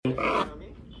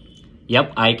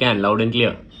Yep, I can, loud and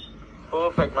clear.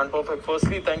 Perfect, man. Perfect.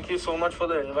 Firstly, thank you so much for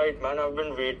the invite, man. I've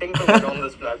been waiting to get on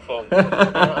this platform.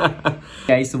 Yeah.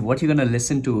 Guys, so what you're gonna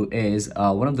listen to is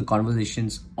one of the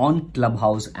conversations on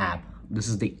Clubhouse app. This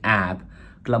is the app,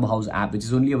 Clubhouse app, which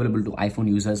is only available to iPhone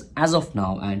users as of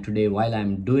now. And today, while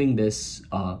I'm doing this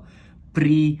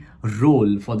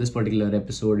pre-roll for this particular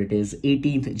episode, it is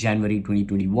 18th January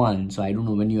 2021. So I don't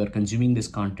know when you are consuming this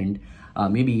content.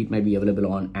 Maybe it might be available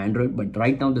on Android, but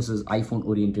right now this is iPhone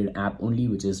oriented app only,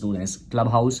 which is known as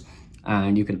Clubhouse.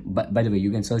 And you can, by the way,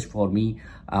 you can search for me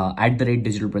at the rate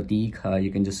Digital Pratik. You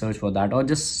can just search for that, or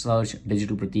just search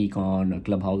Digital Pratik on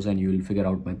Clubhouse and you will figure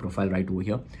out my profile right over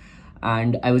here.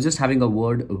 And I was just having a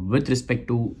word with respect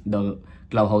to the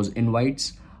Clubhouse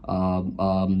invites.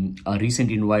 A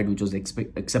recent invite which was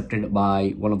accepted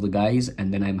by one of the guys,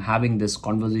 and then I'm having this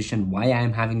conversation. Why I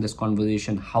am having this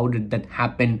conversation? How did that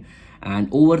happen? And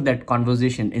over that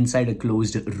conversation inside a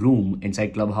closed room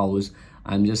inside Clubhouse,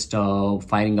 I'm just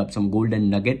firing up some golden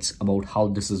nuggets about how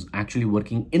this is actually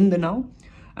working in the now.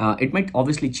 It might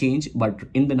obviously change, but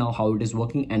in the now how it is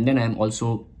working. And then I'm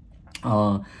also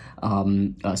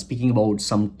speaking about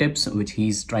some tips which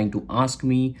he's trying to ask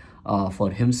me for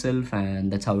himself,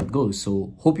 and that's how it goes.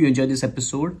 So hope you enjoy this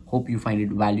episode, hope you find it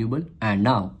valuable, and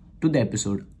now to the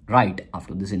episode right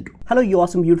after this intro. Hello, you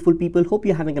awesome, beautiful people. Hope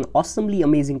you're having an awesomely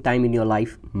amazing time in your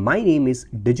life. My name is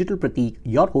Digital Pratik,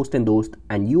 your host and host,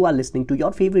 and you are listening to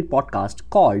your favorite podcast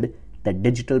called The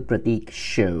Digital Pratik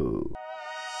Show.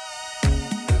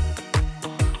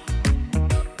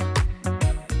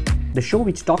 The show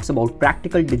which talks about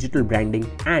practical digital branding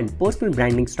and personal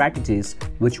branding strategies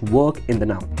which work in the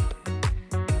now.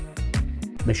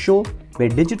 The show where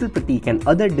Digital Pratik and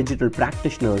other digital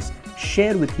practitioners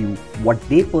share with you what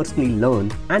they personally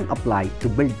learn and apply to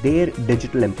build their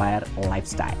digital empire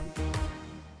lifestyle.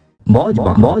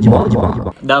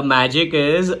 The magic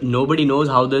is nobody knows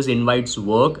how these invites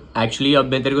work. Actually,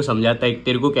 अब मैं तेरे को समझाता है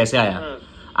तेरे को कैसे आया.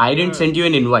 I didn't send you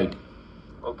an invite.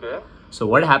 Okay. So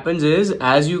what happens is,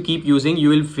 as you keep using, you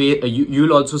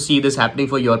will also see this happening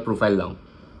for your profile now.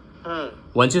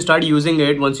 Once you start using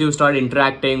it, once you start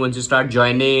interacting, once you start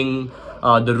joining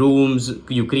the rooms,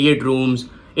 you create rooms.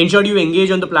 In short, you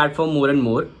engage on the platform more and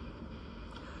more.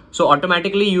 So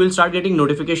automatically, you will start getting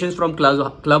notifications from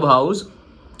Clubhouse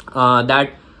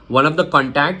that one of the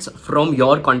contacts from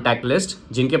your contact list,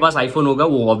 जिनके पास iPhone होगा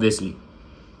वो obviously,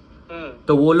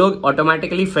 तो वो लोग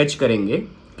automatically fetch करेंगे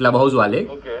Clubhouse wale,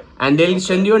 and they'll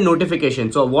send you a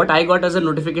notification. So what I got as a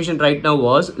notification right now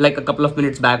was, like a couple of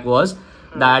minutes back, was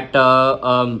that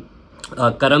Karam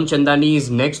Chandani is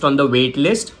next on the wait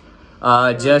list.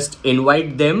 Just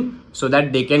invite them so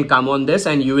that they can come on this,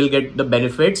 and you will get the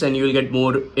benefits and you will get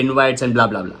more invites and blah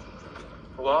blah blah.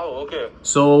 Wow, okay.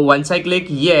 So once I click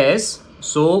yes,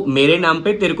 so मेरे नाम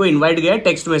पे तेरे को invite गया,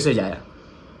 text message आया.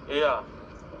 Yeah.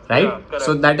 Right? Yeah,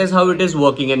 so that is how it is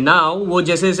working. And now वो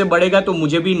जैसे जैसे बढ़ेगा तो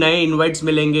मुझे भी नए invites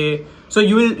मिलेंगे. So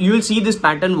you will see this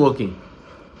pattern working.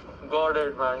 Got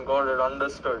it, man. Got it.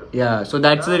 Understood. Yeah. So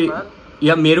that's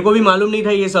yeah, मेरे को भी मालूम नहीं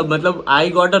था ये सब. मतलब I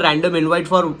got a random invite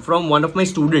from one of my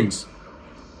students.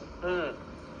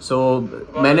 So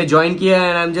मैंने join किया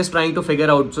and I'm just trying to figure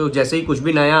out. So जैसे ही कुछ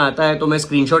भी नया आता है तो मैं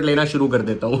screenshot लेना शुरू कर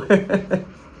देता हूँ.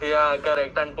 Yeah,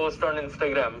 correct. And post on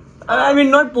Instagram. I mean,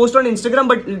 not post on Instagram,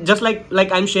 but just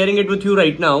like I'm sharing it with you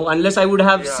right now. Unless I would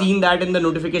have seen that in the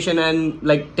notification and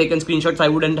like taken screenshots, I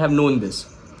wouldn't have known this.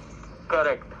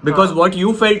 Correct. Because what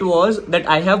you felt was that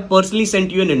I have personally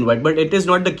sent you an invite, but it is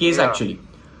not the case actually.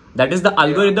 That is the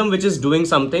algorithm which is doing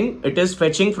something. It is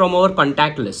fetching from our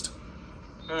contact list.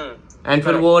 And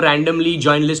फिर वो randomly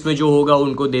join list में जो होगा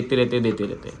उनको देते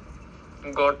रहते.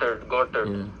 Got it.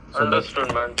 Yeah. So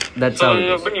Understood, man. That's so how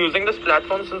you've been using this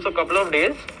platform since a couple of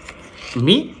days?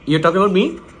 Me? You're talking about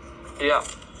me? Yeah.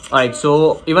 Alright,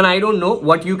 so even I don't know.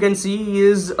 What you can see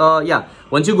is,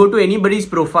 once you go to anybody's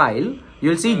profile,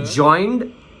 you'll see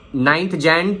joined 9th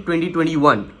Jan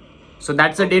 2021. So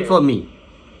that's the date for me.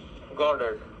 Got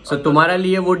it. So तुम्हारा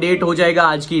लिए वो date हो जाएगा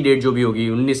आज की date जो भी होगी.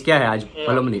 19 क्या है आज?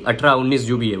 मालूम नहीं. 18-19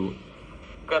 जो भी है वो.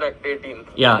 Correct, 18th.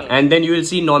 Yeah, and then you will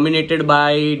see nominated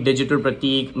by Digital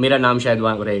Pratik. मेरा नाम शायद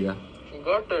वहाँ रहेगा.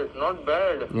 Got it. Not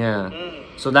bad. Yeah.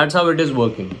 So that's how it is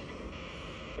working.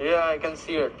 Yeah, I can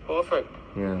see it. Perfect.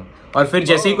 Yeah. और फिर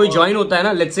जैसे ही कोई join होता है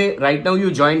ना, let's say right now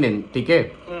you joined in, ठीक है?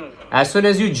 As soon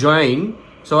as you join,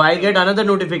 so I get another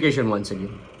notification once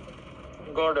again.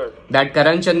 Got it. That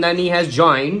Karan Chandani has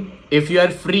joined. If you are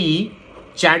free,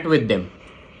 chat with them.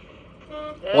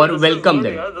 Or welcome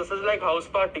them. This is like house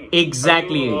party.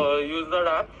 Exactly. Have you, use that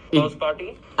app, house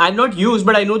party? I've not used,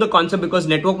 but I know the concept because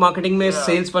network marketing में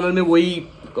sales funnel में वही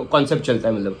concept चलता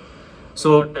है मतलब. So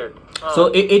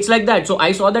So it's like that. So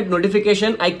I saw that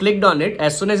notification, I clicked on it.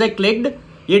 As soon as I clicked,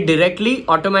 ये directly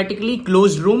automatically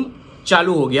closed room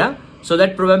चालू हो गया. So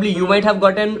that probably you might have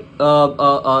gotten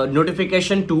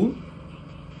notification too.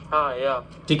 Yeah.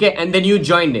 ठीक है, and then you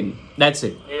joined in. That's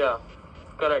it. Yeah.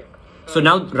 Correct. So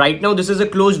now, right now, this is a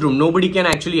closed room. Nobody can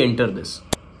actually enter this.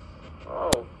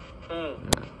 Oh.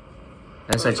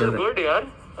 That's This such is a good, yeah.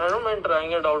 I don't mind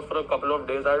trying it out for a couple of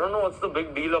days. I don't know what's the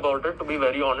big deal about it, to be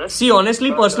very honest. See,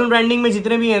 honestly, personal branding में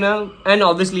जितने भी है ना, and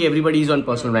obviously everybody is on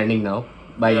personal branding now,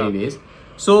 by any ways.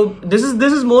 So this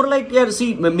is more like, यार, see,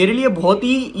 मेरे लिए बहुत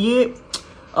ही ये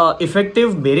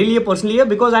effective मेरे लिए personally है,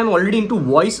 because I'm already into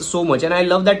voice so much and I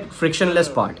love that frictionless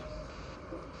part.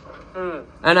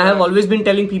 And I have always been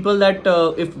telling people that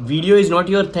if video is not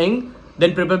your thing,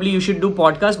 then probably you should do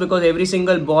podcast, because every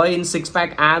single boy in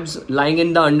six-pack abs lying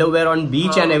in the underwear on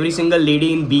beach and every single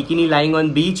lady in bikini lying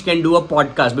on beach can do a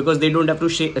podcast, because they don't have to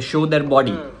show their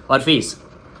body or face.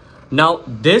 Now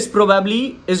this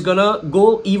probably is gonna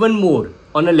go even more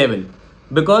on a level,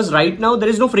 because right now there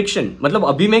is no friction. मतलब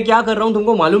अभी मैं क्या कर रहा हूँ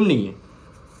तुमको मालूम नहीं है.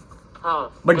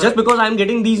 But just because I'm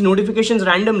getting these notifications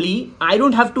randomly, I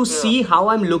don't have to see how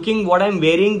I'm looking, what I'm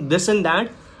wearing, this and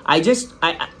that.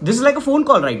 This is like a phone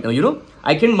call right now, you know.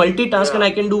 I can multitask and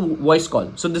I can do voice call.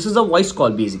 So this is a voice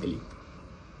call basically.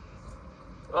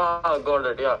 Got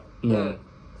it, yeah.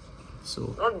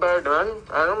 So not bad, man.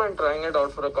 I don't mind trying it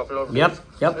out for a couple of days.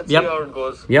 Yep. See how it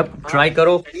goes. Try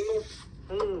karo.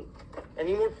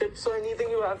 Any more tips or anything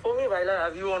you have for me while I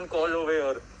have you on call over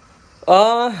here?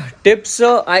 Tips,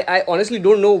 I honestly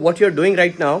don't know what you're doing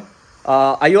right now.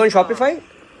 Are you on Shopify?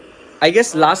 I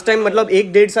guess last time, मतलब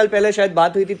 1-1.5 साल पहले शायद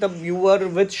बात हुई थी, तब you were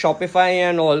with Shopify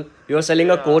and all. You were selling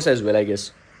a course as well, I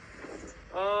guess.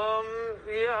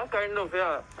 Yeah, kind of,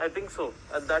 yeah. I think so.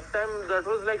 At that time, that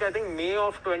was like, I think May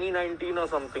of 2019 or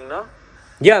something, na?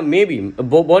 Yeah, maybe.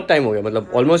 बहुत time हो गया,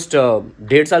 मतलब almost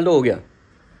 1.5 साल तो हो गया.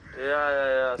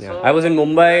 Yeah. So, I was in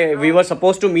Mumbai. We were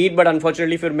supposed to meet, but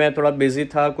unfortunately फिर मैं थोड़ा busy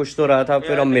था, कुछ तो रहा था,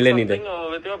 फिर हम मिले नहीं थे.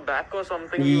 With your back or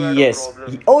something, you had Yes. a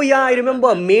problem. Oh yeah, I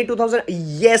remember May 2000.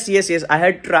 Yes. I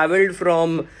had traveled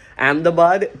from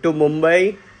Ahmedabad to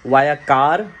Mumbai via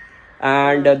car,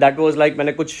 and that was like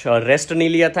मैंने कुछ rest नहीं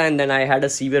लिया था, and then I had a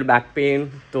severe back pain,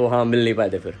 तो हाँ मिल नहीं पाए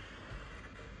थे फिर.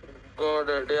 Got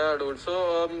it, yeah, dude. So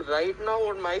right now,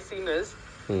 what my scene is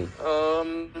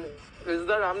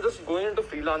that I'm just going into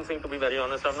freelancing, to be very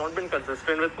honest. I've not been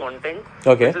consistent with content.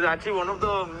 Okay. Which is actually one of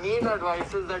the main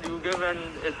advices that you give, and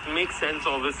it makes sense,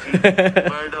 obviously.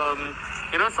 But,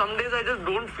 some days I just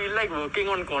don't feel like working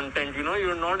on content.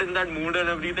 You're not in that mood and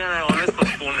everything, and I always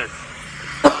postpone it.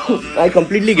 I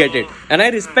completely get it, and I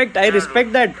respect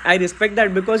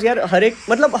that because यार हर एक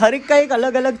का एक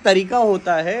अलग अलग तरीका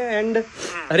होता है, and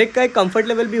हर एक का एक comfort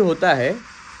level भी होता है.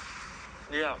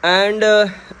 Yeah. And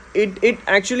it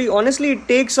actually, honestly, it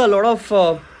takes a lot of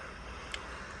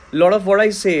what I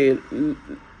say,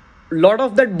 lot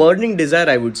of that burning desire,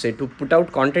 I would say, to put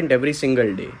out content every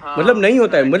single day. मतलब नहीं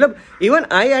होता है, मतलब even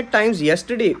I at times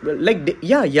yesterday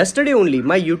only,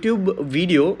 my YouTube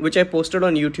video which I posted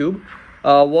on YouTube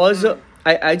was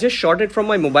I just shot it from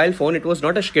my mobile phone. It was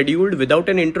not a scheduled, without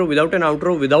an intro, without an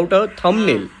outro, without a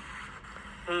thumbnail.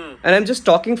 And I'm just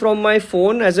talking from my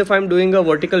phone as if I'm doing a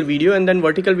vertical video, and then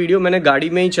vertical video मैंने गाड़ी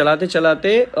में ही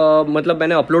चलाते मतलब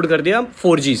मैंने upload कर दिया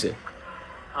 4G से.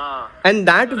 And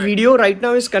that video right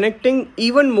now is connecting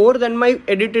even more than my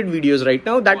edited videos right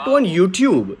now. That too on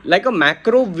YouTube, like a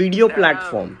macro video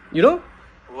platform, you know.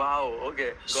 Wow. Okay.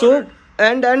 So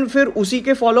and फिर उसी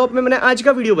के follow up में मैंने आज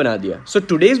का video बना दिया. So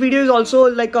today's video is also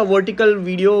like a vertical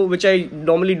video which I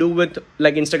normally do with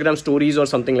like Instagram stories or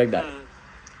something like that.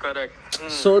 Correct.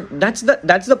 So that's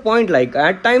the point. Like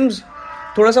at times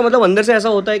थोड़ा सा मतलब अंदर से ऐसा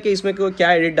होता है कि इसमें क्या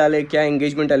edit डाले, क्या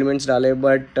engagement elements डाले,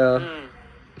 but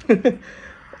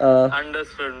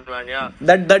Understood, man. Yeah.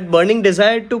 That burning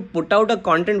desire to put out a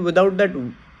content without that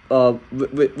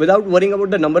without worrying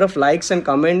about the number of likes and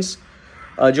comments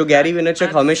जो गैरी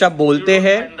विनरचक हमेशा बोलते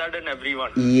हैं.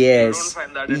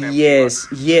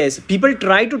 Yes. People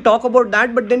try to talk about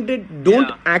that, but then they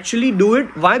don't actually do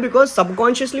it. Why? Because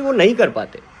subconsciously वो नहीं कर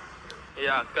पाते.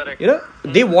 Yeah, correct.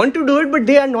 They want to do it, but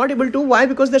they are not able to. Why?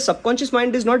 Because their subconscious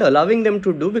mind is not allowing them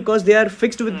to do, because they are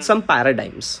fixed with some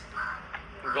paradigms.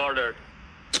 Got it.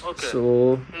 Okay. So,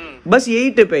 बस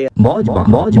यही tip है.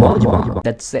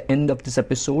 That's the end of this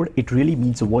episode. It really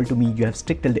means the world to me. You have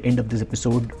stuck till the end of this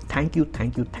episode. Thank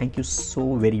you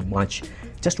so very much.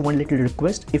 Just one little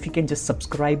request. If you can just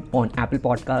subscribe on Apple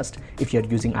Podcast if you're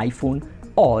using iPhone,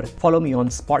 or follow me on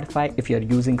Spotify if you're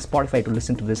using Spotify to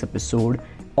listen to this episode,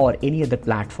 or any other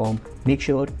platform, make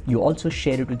sure you also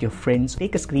share it with your friends.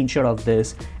 Take a screenshot of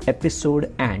this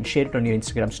episode and share it on your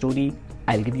Instagram story.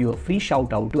 I'll give you a free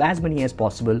shout out to as many as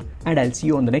possible, and I'll see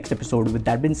you on the next episode. With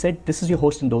that being said, this is your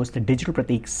host and host, the Digital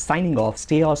Pratik, signing off.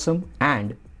 Stay awesome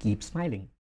and keep smiling.